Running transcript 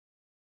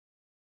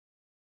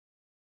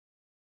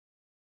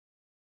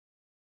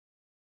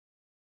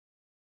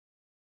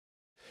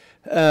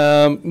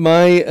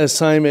My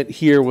assignment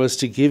here was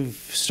to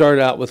start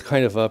out with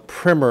kind of a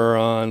primer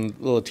on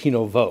the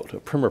Latino vote, a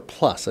primer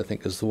plus, I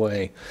think is the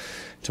way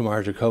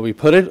Tamar Jacoby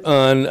put it.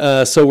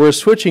 So we're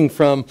switching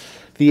from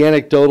the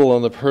anecdotal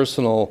and the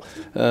personal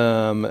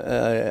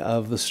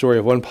of the story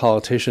of one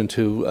politician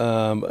to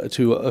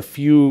a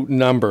few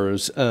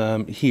numbers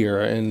here,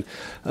 and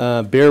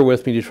bear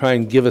with me to try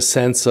and give a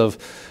sense of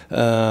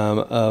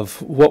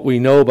what we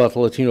know about the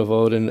Latino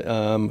vote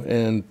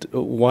and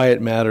why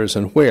it matters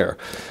and where.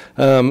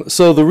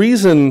 So the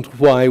reason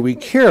why we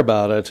care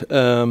about it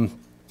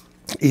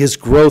is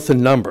growth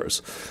in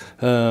numbers.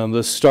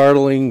 The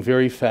startling,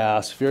 very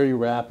fast, very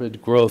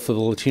rapid growth of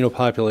the Latino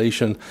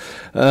population,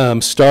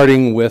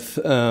 starting with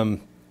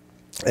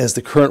as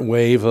the current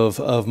wave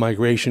of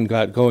migration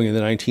got going in the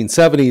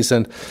 1970s,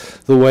 and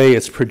the way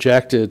it's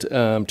projected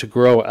to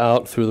grow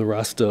out through the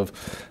rest of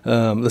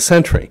the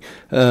century.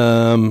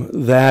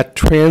 That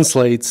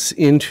translates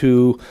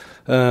into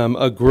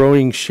a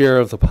growing share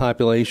of the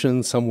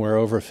population, somewhere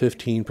over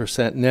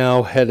 15%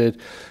 now, headed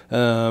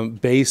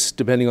based,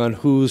 depending on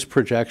whose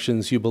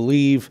projections you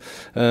believe,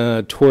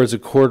 towards a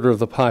quarter of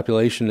the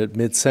population at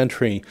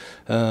mid-century,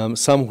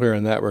 somewhere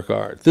in that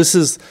regard. This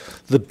is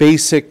the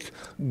basic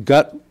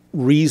gut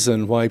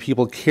reason why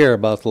people care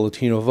about the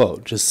Latino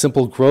vote. Just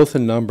simple growth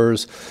in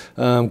numbers,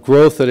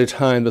 growth at a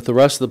time that the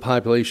rest of the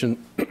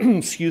population,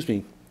 excuse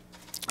me,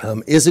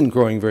 isn't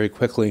growing very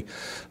quickly,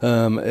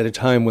 at a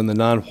time when the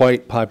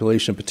non-white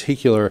population in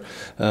particular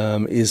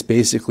is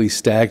basically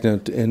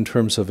stagnant in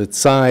terms of its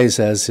size,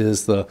 as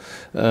is the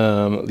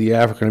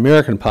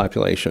African-American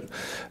population.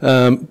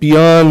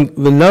 Beyond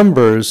the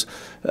numbers,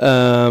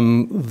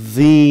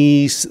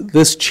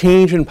 this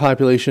change in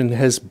population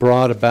has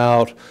brought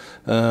about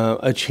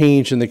a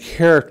change in the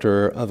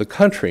character of the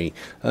country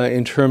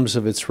in terms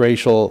of its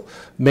racial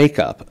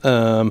makeup.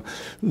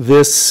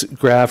 This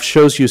graph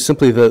shows you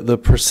simply the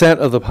percent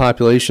of the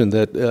population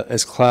that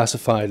is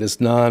classified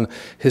as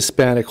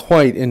non-Hispanic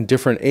white in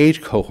different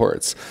age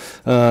cohorts.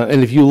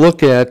 And if you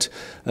look at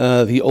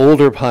the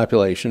older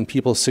population,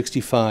 people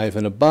 65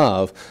 and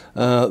above,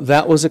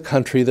 that was a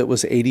country that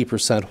was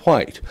 80%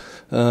 white.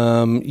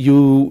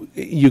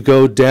 You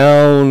go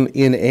down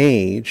in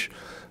age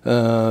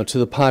to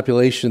the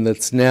population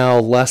that's now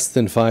less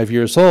than 5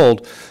 years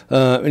old,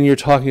 and you're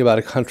talking about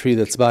a country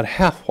that's about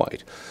half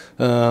white.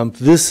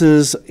 This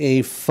is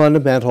a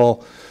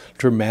fundamental,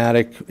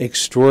 dramatic,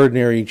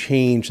 extraordinary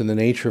change in the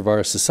nature of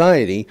our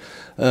society,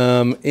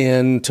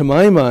 and to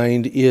my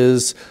mind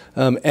is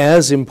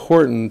as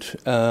important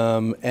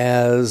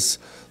as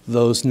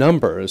those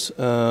numbers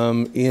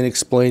in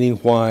explaining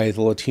why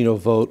the Latino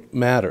vote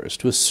matters.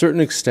 To a certain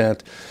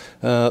extent,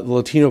 the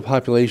Latino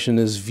population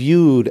is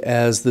viewed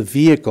as the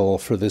vehicle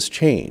for this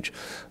change.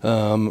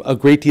 A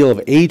great deal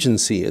of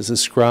agency is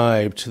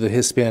ascribed to the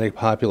Hispanic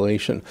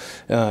population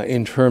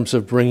in terms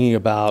of bringing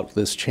about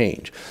this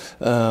change.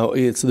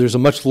 There's a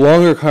much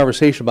longer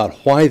conversation about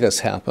why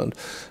this happened,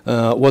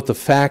 what the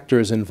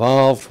factors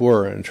involved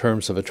were in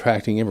terms of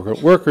attracting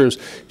immigrant workers,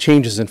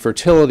 changes in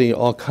fertility,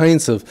 all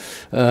kinds of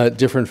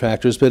different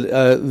factors, but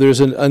there's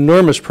an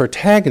enormous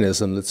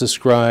protagonism that's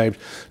ascribed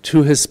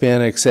to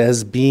Hispanics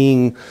as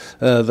being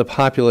the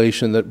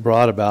population that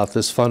brought about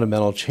this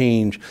fundamental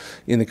change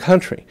in the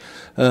country.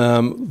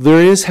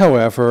 There is,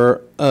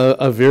 however,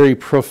 a very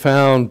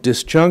profound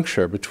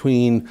disjuncture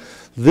between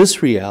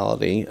this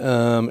reality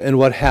and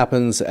what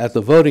happens at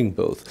the voting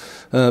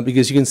booth,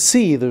 because you can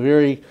see the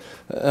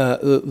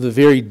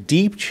very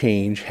deep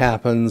change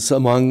happens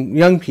among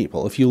young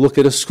people. If you look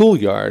at a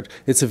schoolyard,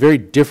 it's a very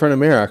different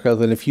America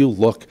than if you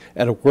look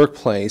at a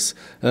workplace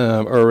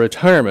or a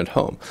retirement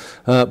home.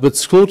 But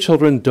school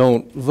children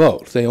don't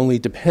vote. They only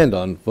depend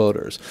on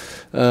voters.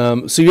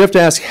 So you have to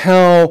ask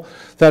how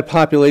that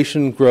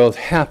population growth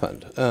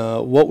happened.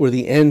 What were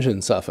the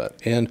engines of it?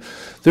 And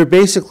there are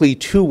basically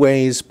two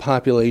ways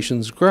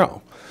populations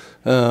grow.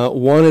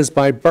 One is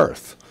by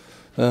birth.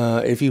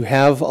 If you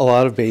have a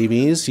lot of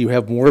babies, you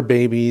have more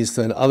babies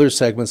than other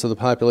segments of the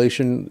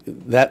population,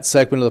 that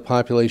segment of the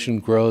population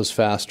grows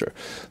faster.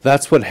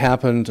 That's what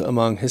happened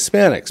among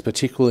Hispanics,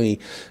 particularly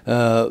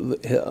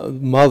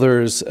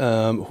mothers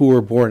who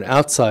were born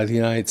outside the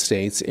United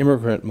States,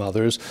 immigrant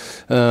mothers,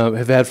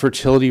 have had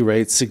fertility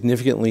rates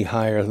significantly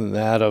higher than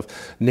that of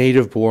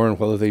native-born,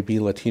 whether they be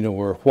Latino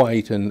or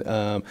white, and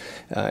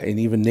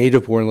even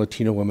native-born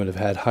Latino women have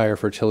had higher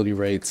fertility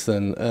rates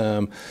than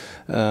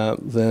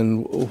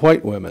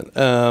white women.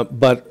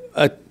 But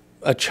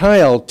a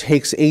child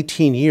takes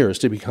 18 years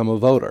to become a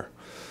voter.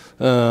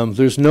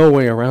 There's no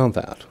way around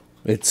that.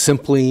 It's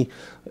simply,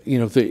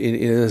 it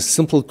is a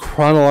simple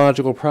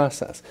chronological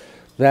process.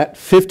 That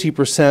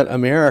 50%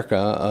 America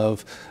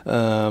of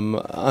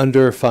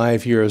under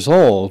 5 years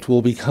old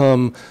will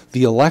become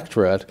the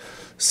electorate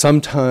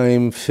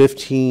sometime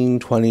 15,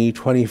 20,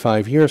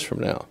 25 years from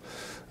now.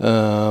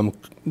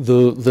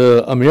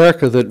 The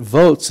America that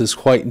votes is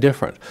quite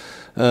different.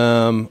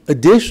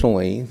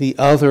 Additionally, the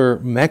other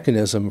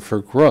mechanism for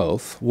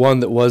growth, one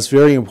that was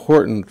very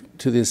important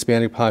to the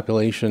Hispanic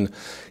population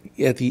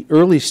at the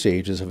early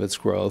stages of its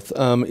growth,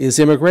 is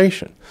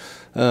immigration.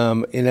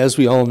 And as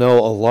we all know,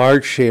 a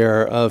large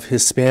share of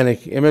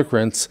Hispanic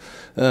immigrants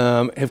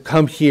have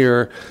come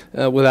here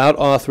without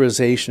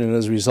authorization and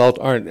as a result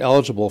aren't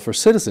eligible for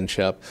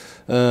citizenship.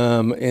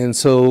 And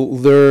so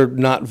they're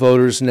not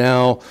voters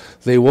now.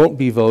 They won't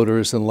be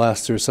voters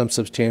unless there's some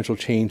substantial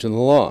change in the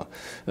law.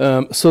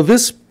 So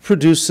this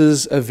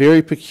produces a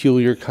very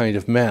peculiar kind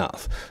of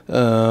math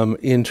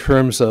in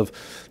terms of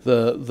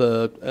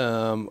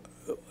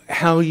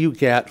how you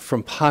get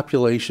from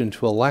population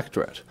to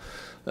electorate.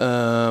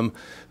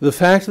 The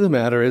fact of the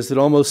matter is that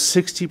almost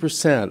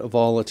 60% of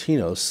all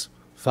Latinos,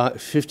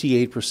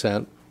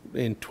 58%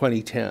 in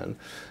 2010,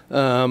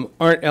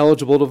 aren't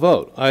eligible to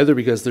vote, either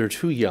because they're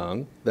too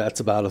young, that's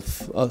about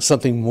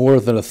something more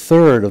than a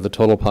third of the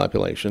total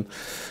population,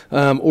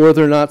 or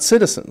they're not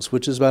citizens,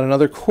 which is about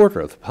another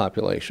quarter of the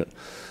population.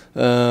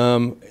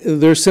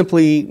 They're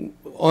simply,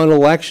 on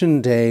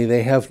election day,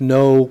 they have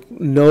no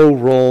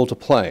role to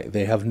play.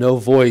 They have no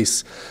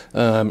voice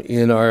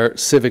in our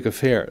civic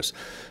affairs.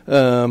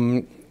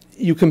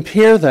 You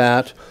compare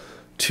that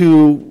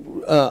to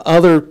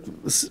other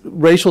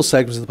racial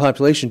segments of the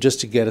population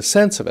just to get a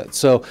sense of it.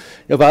 So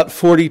about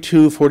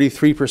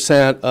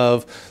 43%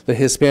 of the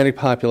Hispanic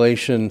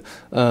population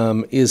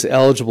is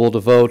eligible to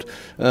vote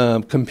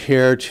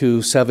compared to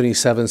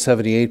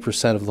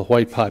 78% of the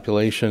white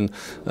population,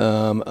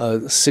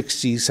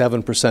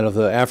 67% of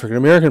the African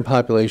American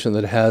population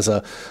that has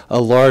a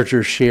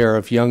larger share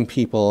of young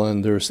people,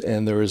 and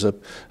there is a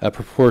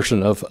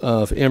proportion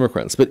of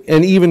immigrants,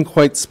 and even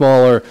quite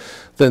smaller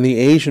than the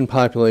Asian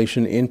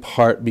population, in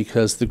part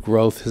because the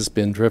growth has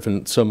been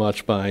driven so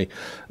much by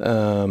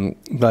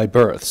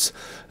births.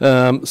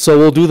 So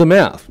we'll do the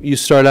math. You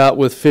start out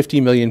with 50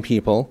 million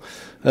people.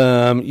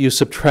 You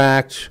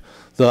subtract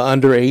the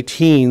under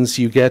 18s,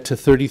 you get to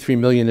 33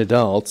 million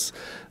adults.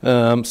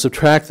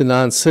 Subtract the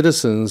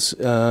non-citizens,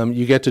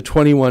 you get to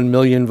 21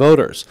 million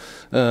voters.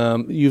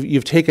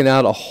 You've taken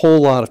out a whole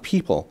lot of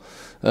people.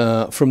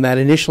 From that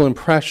initial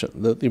impression,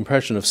 the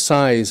impression of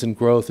size and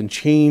growth and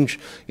change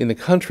in the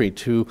country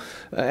to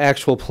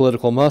actual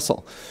political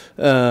muscle.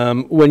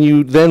 When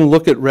you then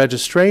look at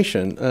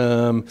registration,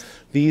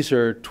 these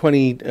are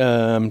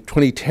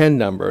 2010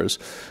 numbers.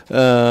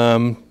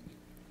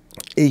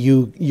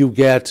 You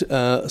get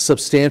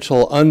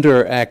substantial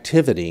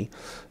underactivity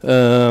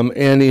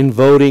and in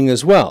voting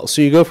as well.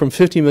 So you go from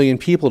 50 million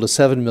people to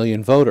 7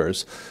 million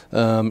voters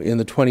in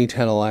the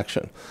 2010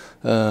 election.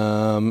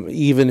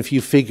 Even if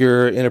you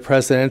figure in a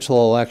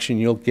presidential election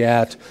you'll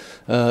get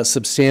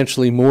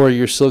substantially more,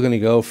 you're still going to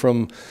go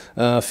from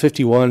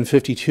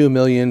 52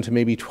 million to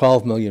maybe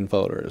 12 million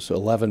voters,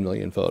 11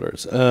 million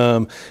voters.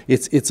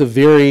 It's a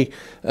very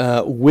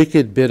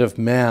wicked bit of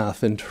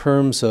math in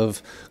terms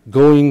of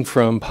going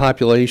from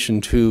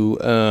population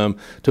to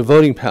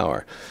voting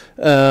power.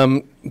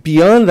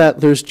 Beyond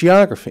that, there's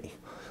geography.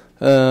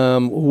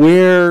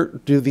 Where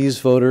do these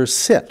voters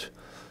sit?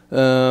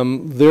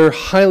 They're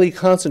highly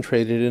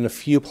concentrated in a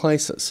few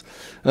places.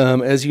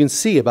 As you can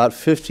see, about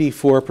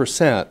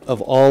 54% of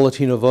all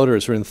Latino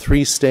voters are in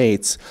 3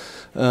 states,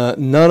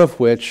 none of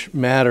which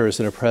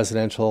matters in a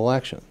presidential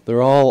election.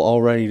 They're all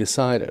already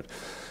decided.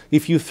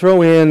 If you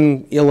throw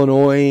in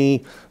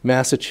Illinois,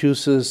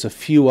 Massachusetts, a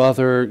few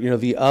other,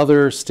 the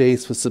other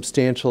states with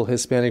substantial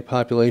Hispanic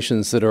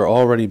populations that are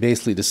already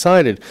basically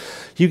decided,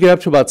 you get up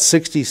to about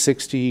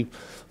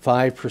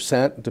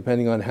 65%,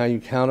 depending on how you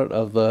count it,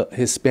 of the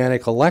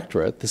Hispanic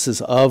electorate. This is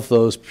of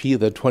those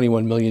the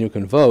 21 million who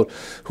can vote,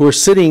 who are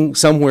sitting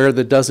somewhere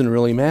that doesn't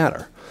really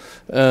matter.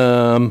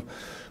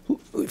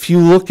 If you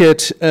look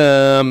at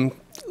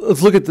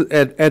let's look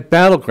at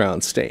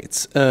battleground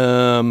states.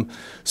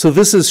 So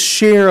this is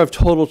share of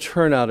total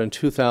turnout in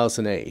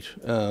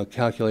 2008.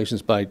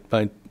 Calculations by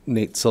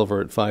Nate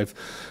Silver at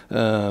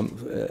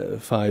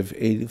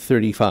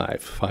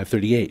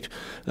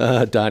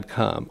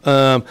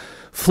 538.com.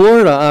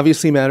 Florida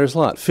obviously matters a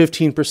lot.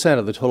 15%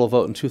 of the total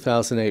vote in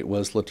 2008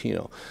 was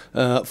Latino.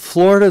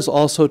 Florida is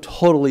also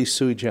totally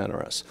sui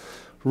generis.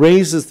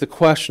 Raises the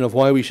question of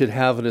why we should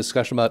have a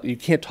discussion about, you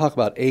can't talk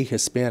about a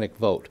Hispanic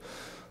vote.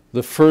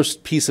 The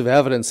first piece of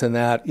evidence in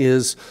that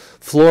is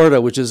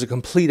Florida, which is a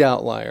complete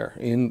outlier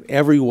in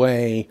every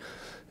way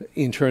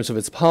in terms of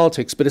its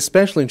politics, but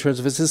especially in terms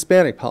of its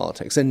Hispanic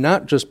politics, and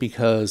not just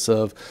because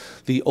of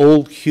the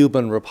old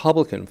Cuban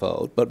Republican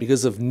vote, but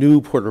because of new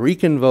Puerto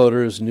Rican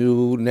voters,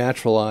 new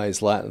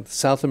naturalized Latin,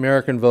 South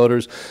American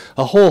voters,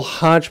 a whole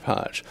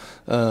hodgepodge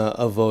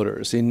of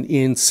voters.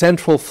 In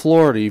central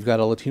Florida, you've got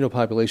a Latino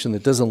population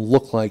that doesn't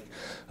look like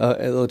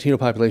a Latino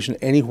population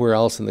anywhere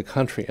else in the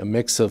country, a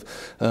mix of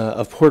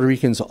Puerto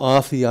Ricans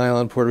off the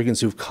island, Puerto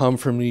Ricans who've come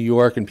from New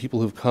York, and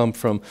people who've come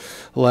from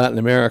Latin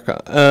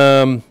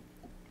America.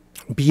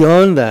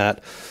 Beyond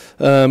that,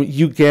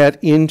 you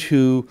get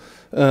into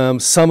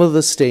some of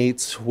the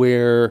states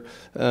where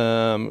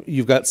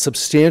you've got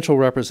substantial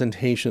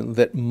representation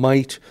that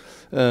might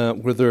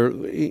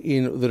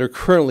that are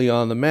currently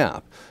on the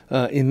map.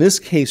 In this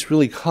case,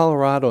 really,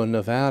 Colorado and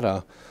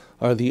Nevada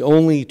are the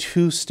only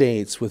two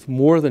states with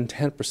more than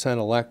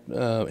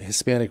 10%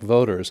 Hispanic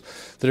voters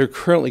that are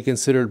currently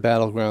considered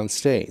battleground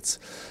states.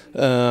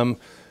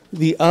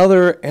 The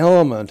other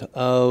element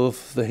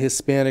of the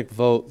Hispanic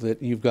vote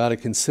that you've got to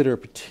consider,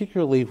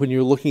 particularly when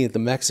you're looking at the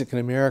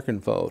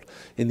Mexican-American vote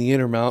in the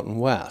Intermountain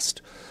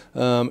West,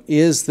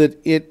 is that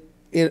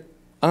it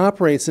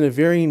operates in a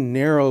very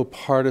narrow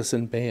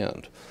partisan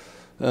band.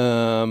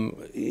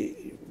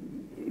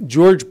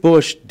 George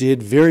Bush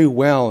did very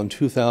well in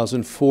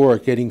 2004,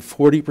 getting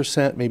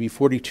 40%, maybe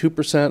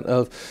 42%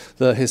 of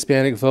the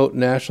Hispanic vote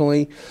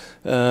nationally.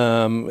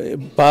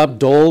 Bob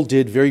Dole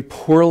did very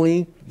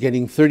poorly,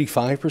 getting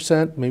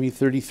 35%, maybe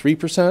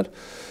 33%.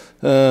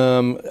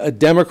 A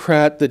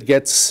Democrat that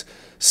gets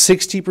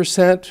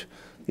 60%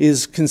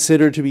 is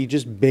considered to be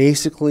just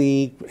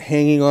basically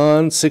hanging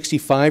on.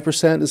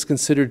 65% is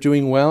considered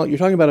doing well. You're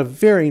talking about a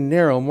very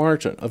narrow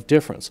margin of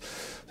difference.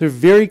 They're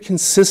very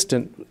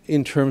consistent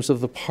in terms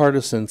of the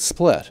partisan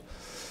split.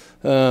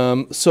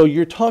 So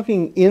you're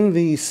talking in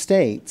these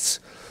states,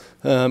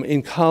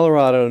 in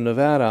Colorado and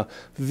Nevada,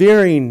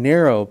 very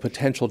narrow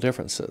potential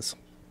differences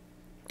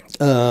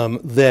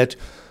that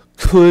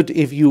could,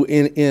 if you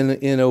in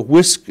an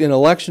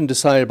election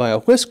decided by a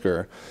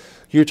whisker,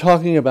 you're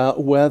talking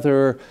about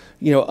whether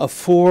a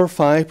 4 or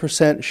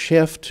 5%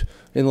 shift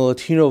in the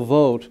Latino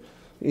vote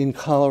in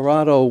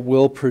Colorado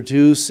will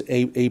produce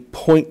a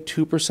 0.2%,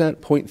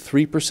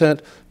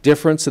 0.3%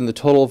 difference in the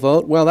total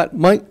vote. Well, that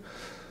might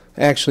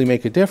actually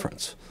make a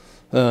difference.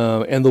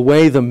 And the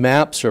way the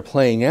maps are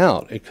playing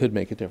out, it could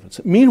make a difference.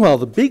 Meanwhile,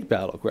 the big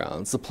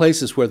battlegrounds, the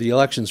places where the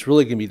election's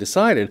really going to be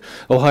decided,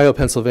 Ohio,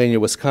 Pennsylvania,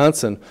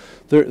 Wisconsin,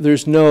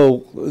 there's not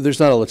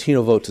a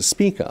Latino vote to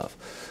speak of.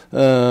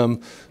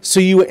 So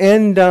you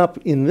end up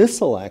in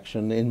this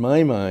election, in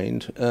my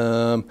mind,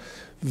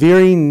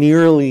 very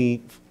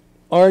nearly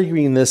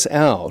arguing this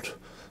out,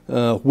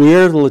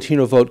 where the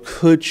Latino vote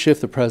could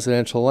shift the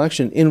presidential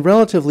election in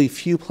relatively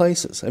few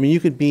places. I mean, you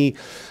could be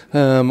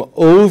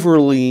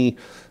overly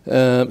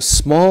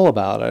small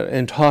about it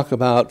and talk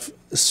about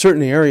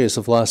certain areas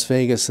of Las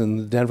Vegas and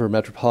the Denver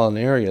metropolitan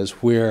areas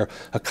where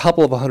a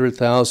couple of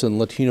 100,000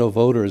 Latino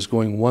voters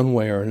going one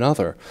way or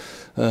another,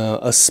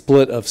 a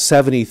split of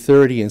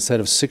 70-30 instead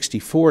of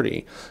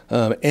 60-40,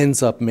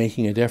 ends up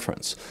making a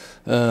difference.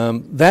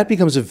 That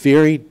becomes a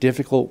very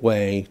difficult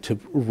way to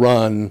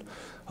run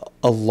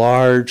a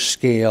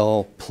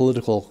large-scale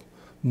political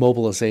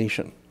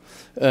mobilization.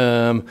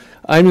 I'm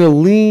going to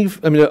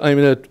leave.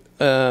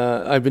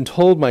 I've been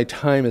told my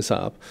time is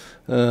up,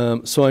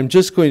 so I'm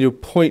just going to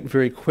point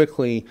very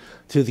quickly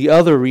to the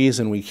other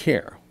reason we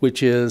care,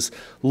 which is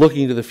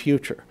looking to the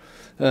future.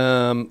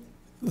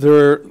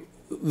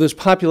 This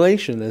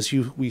population, as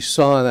we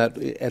saw that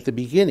at the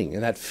beginning,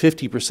 and that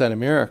 50%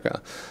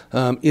 America,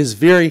 is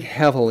very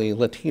heavily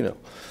Latino.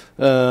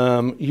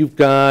 You've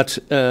got,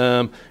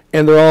 and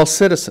they're all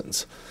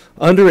citizens.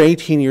 Under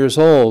 18 years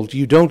old,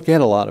 you don't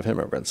get a lot of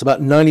immigrants.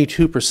 About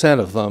 92%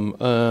 of them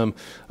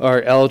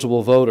are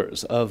eligible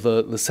voters of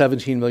the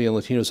 17 million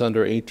Latinos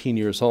under 18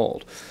 years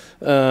old.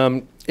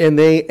 And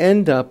they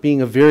end up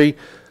being a very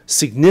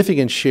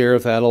significant share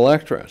of that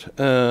electorate.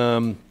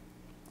 So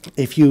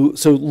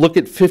look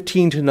at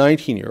 15 to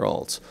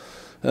 19-year-olds,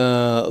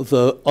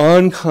 the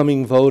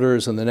oncoming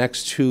voters in the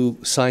next two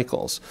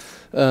cycles.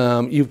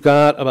 You've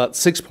got about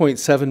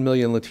 6.7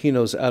 million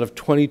Latinos out of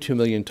 22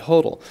 million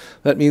total.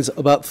 That means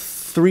about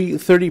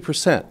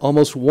 30%,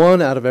 almost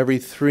 1 out of every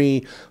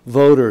 3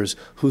 voters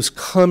who's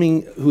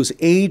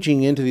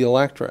aging into the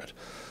electorate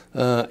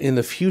in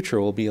the future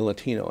will be a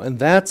Latino. And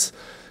that's,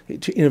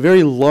 in a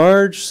very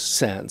large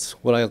sense,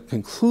 what I'll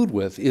conclude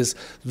with is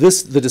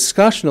the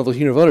discussion of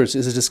Latino voters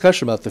is a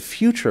discussion about the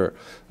future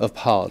of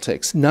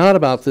politics, not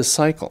about this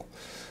cycle.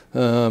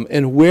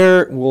 And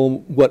where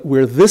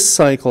this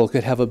cycle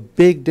could have a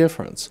big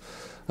difference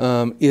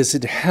is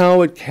in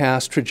how it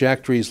casts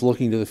trajectories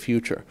looking to the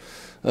future,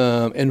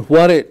 and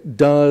what it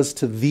does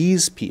to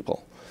these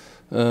people,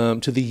 to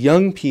the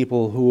young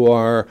people who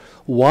are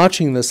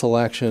watching this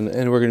election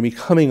and who are going to be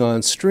coming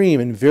on stream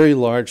in very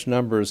large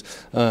numbers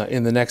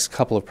in the next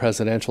couple of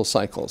presidential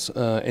cycles,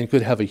 and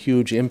could have a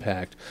huge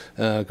impact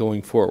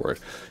going forward.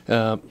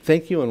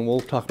 Thank you, and we'll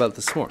talk about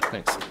this more.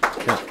 Thanks.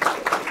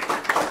 Yeah.